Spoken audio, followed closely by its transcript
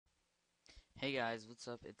Hey guys, what's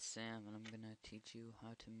up? It's Sam, and I'm gonna teach you how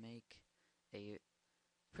to make a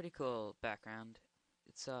pretty cool background.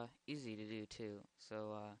 It's easy to do too.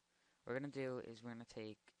 So what we're gonna do is we're gonna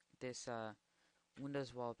take this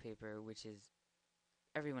Windows wallpaper, which is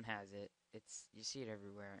everyone has it. It's you see it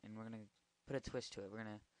everywhere, and we're gonna put a twist to it. We're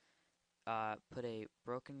gonna put a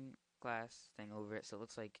broken glass thing over it, so it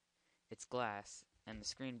looks like it's glass, and the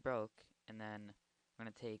screen broke. And then we're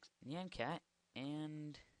gonna take Nyan Cat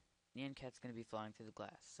and Nyan Cat's gonna be flying through the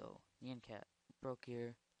glass. So Nyan Cat broke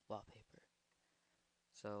your wallpaper.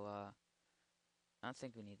 So I don't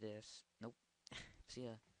think we need this. Nope. See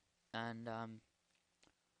ya. And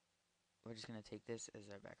we're just gonna take this as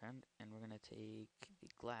our background, and we're gonna take the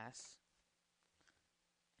glass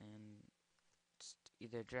and just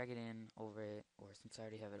either drag it in over it, or since I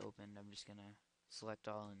already have it opened, I'm just gonna select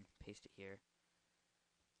all and paste it here.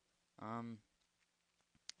 Um,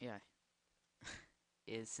 yeah,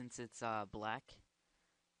 is since it's black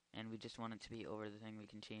and we just want it to be over the thing, we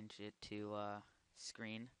can change it to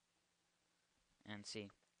screen and see.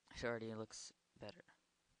 It already looks better.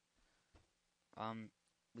 Um,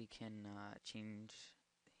 we can change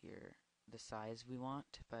here the size we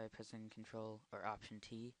want by pressing Control or Option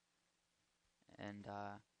T, and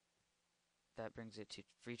that brings it to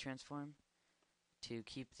free transform. To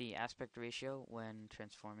keep the aspect ratio when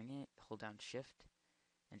transforming it, hold down Shift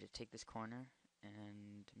and just take this corner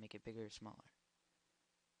and make it bigger or smaller.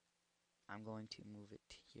 I'm going to move it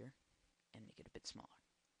to here and make it a bit smaller.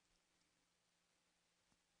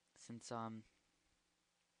 Since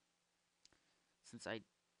I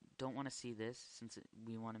don't want to see this,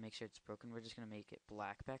 we want to make sure it's broken, we're just going to make it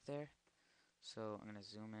black back there. So I'm going to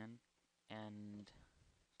zoom in and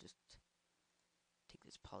just take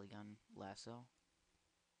this polygon lasso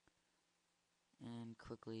and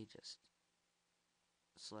quickly just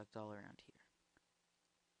select all around here.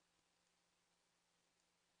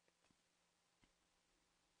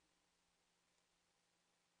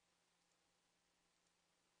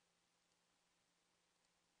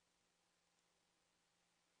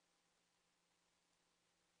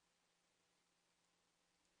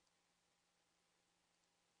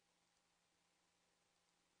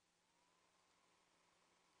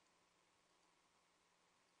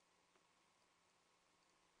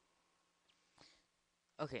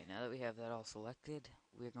 Okay, now that we have that all selected,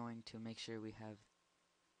 we're going to make sure we have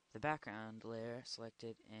the background layer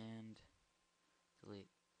selected and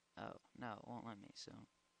delete. Oh, no, it won't let me, so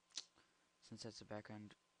since that's the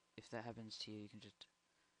background, if that happens to you, you can just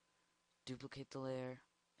duplicate the layer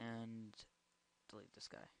and delete this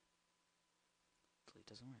guy. Delete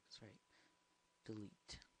doesn't work, that's right.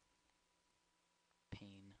 Delete.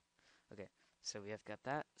 Pain. Okay, so we have got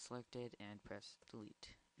that selected and press delete.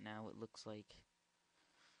 Now it looks like,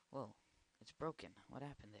 whoa, it's broken. What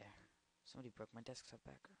happened there? Somebody broke my desktop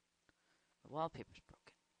background. The wallpaper's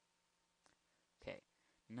broken. Okay,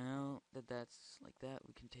 now that that's like that,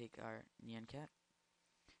 we can take our Nyan Cat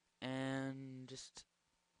and just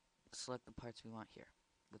select the parts we want here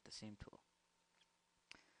with the same tool.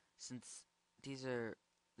 Since these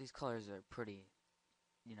colors are pretty,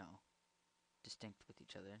 you know, distinct with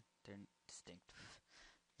each other. They're distinct.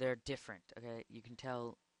 They're different, okay? You can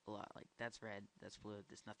tell a lot. Like, that's red, that's blue,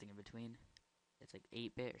 there's nothing in between. It's like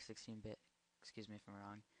 8-bit or 16-bit. Excuse me if I'm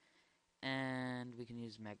wrong. And we can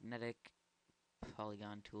use magnetic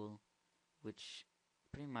polygon tool, which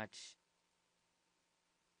pretty much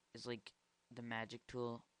is like the magic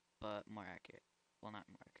tool, but more accurate. Well, not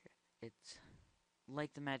more accurate. It's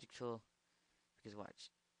like the magic tool, because watch.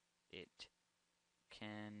 It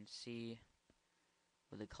can see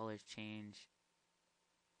where the colors change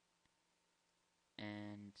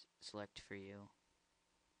and select for you,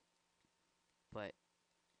 but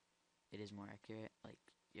it is more accurate, like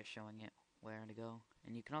you're showing it where to go.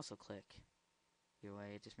 And you can also click your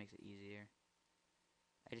way, it just makes it easier.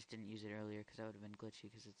 I just didn't use it earlier because that would have been glitchy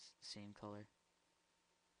because it's the same color.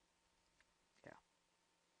 Yeah.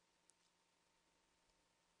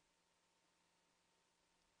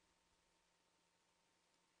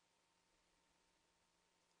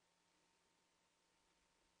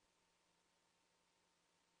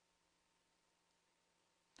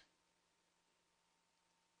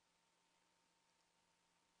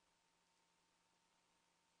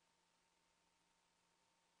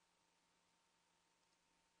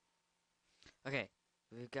 Okay,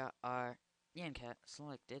 we've got our Nyan Cat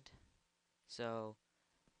selected. So,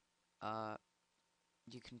 uh,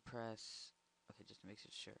 you can press, okay, just to make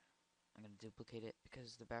sure. I'm going to duplicate it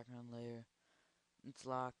because the background layer, it's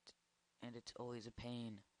locked and it's always a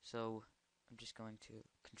pain. So, I'm just going to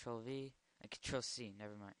Control V and Control C,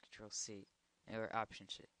 never mind, Control C, or Option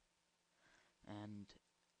C. and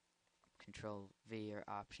Control V or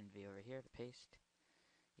Option V over here to paste.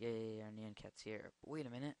 Yay, our neon cat's here. But wait a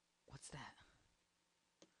minute, what's that?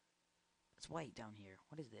 It's white down here.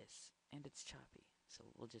 What is this? And it's choppy. So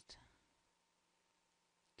we'll just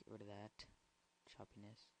get rid of that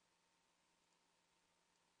choppiness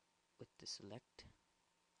with the select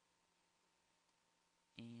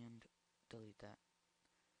and delete that.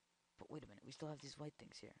 But wait a minute, we still have these white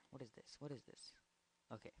things here. What is this? What is this?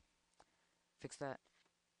 Okay. Fix that.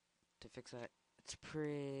 To fix that, it's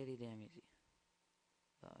pretty damn easy.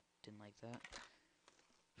 Didn't like that.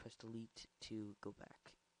 Press delete to go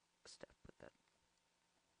back a step with that.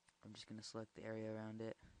 I'm just gonna select the area around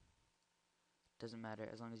it. Doesn't matter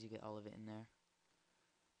as long as you get all of it in there.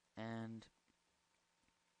 And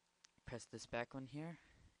press this back one here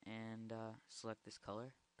and select this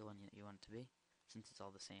color, the one that you want it to be, since it's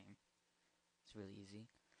all the same. It's really easy.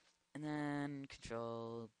 And then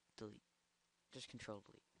Control delete. Just Control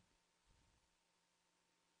delete.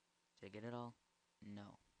 Did I get it all?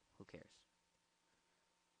 No. Who cares?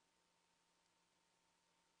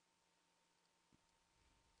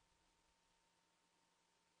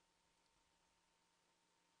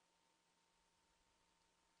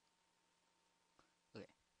 Okay,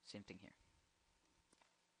 same thing here.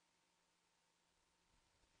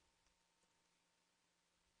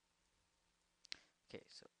 Okay,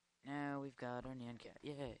 so now we've got our Nyan Cat.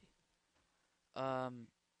 Yay!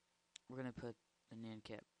 We're gonna put the Nyan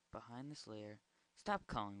Cat behind this layer. Stop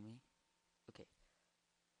calling me. Okay.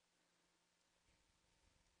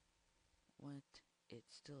 What? It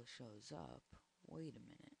still shows up. Wait a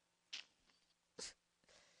minute.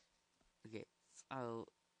 Okay, so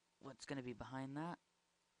what's gonna be behind that?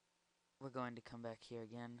 We're going to come back here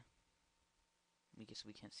again. I guess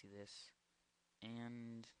we can't see this.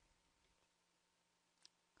 And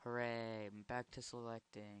hooray, I'm back to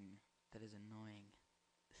selecting. That is annoying.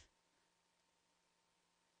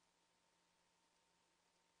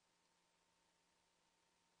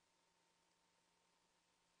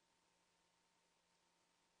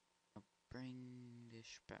 I'll bring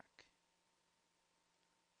this back.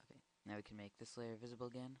 Okay, now we can make this layer visible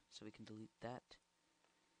again, so we can delete that.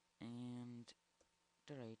 And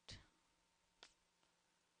delete.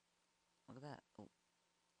 Look at that. Oh,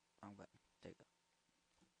 wrong button. There you go.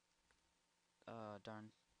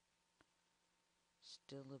 Darn.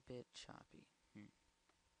 Still a bit choppy.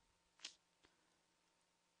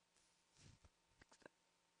 Fix that.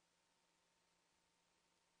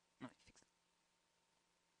 No, fix that.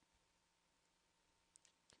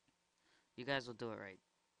 You guys will do it right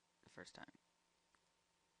the first time.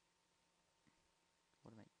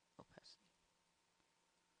 What am I? Opacity.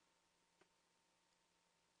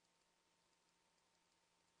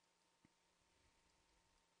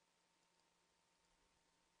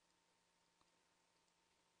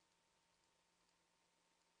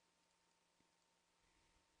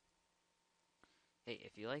 Hey,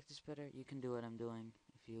 if you like this better, you can do what I'm doing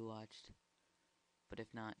if you watched. But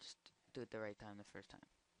if not, just do it the right time the first time.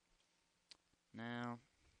 Now,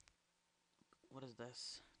 what is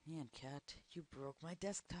this? Man, cat, you broke my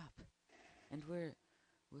desktop. And we're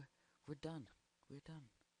done. We're done.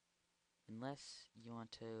 Unless you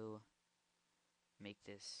want to make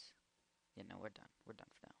this. Yeah, no, we're done. We're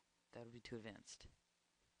done for now. That would be too advanced.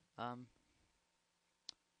 I'm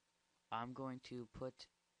going to put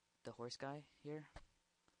the horse guy here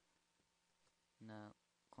in the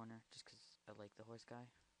corner just because I like the horse guy.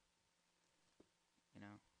 You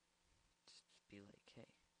know, just be like,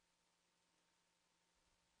 hey.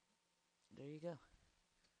 There you go.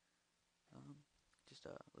 Just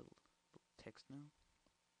a little text now.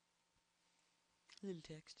 Little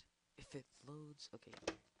text. If it loads, okay,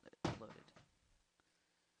 it loaded.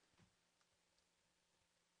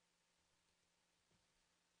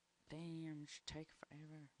 Damn, should take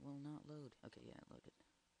forever. Will not load. Okay, yeah, it loaded.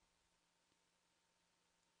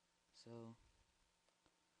 So,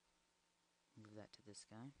 move that to this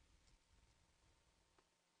guy.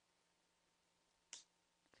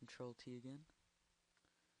 Control T again.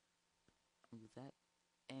 Move that.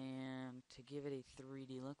 And to give it a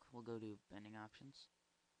 3D look, we'll go to bending options.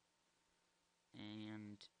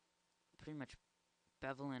 And pretty much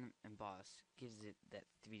bevel and emboss gives it that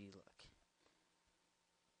 3D look.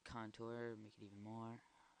 Contour, make it even more.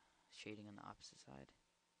 Shading on the opposite side.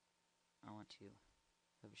 I want to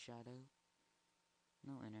have a shadow.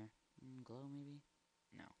 No inner. Glow maybe?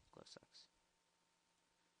 No, glow sucks.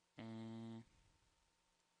 And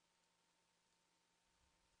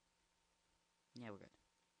yeah, we're good.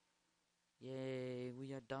 Yay,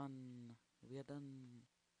 we are done. We are done.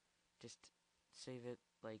 Just save it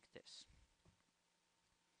like this.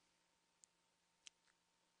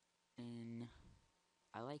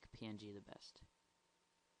 like PNG the best.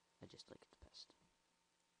 I just like it the best.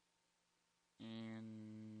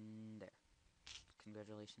 And there.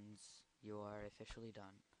 Congratulations, you are officially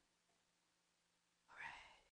done.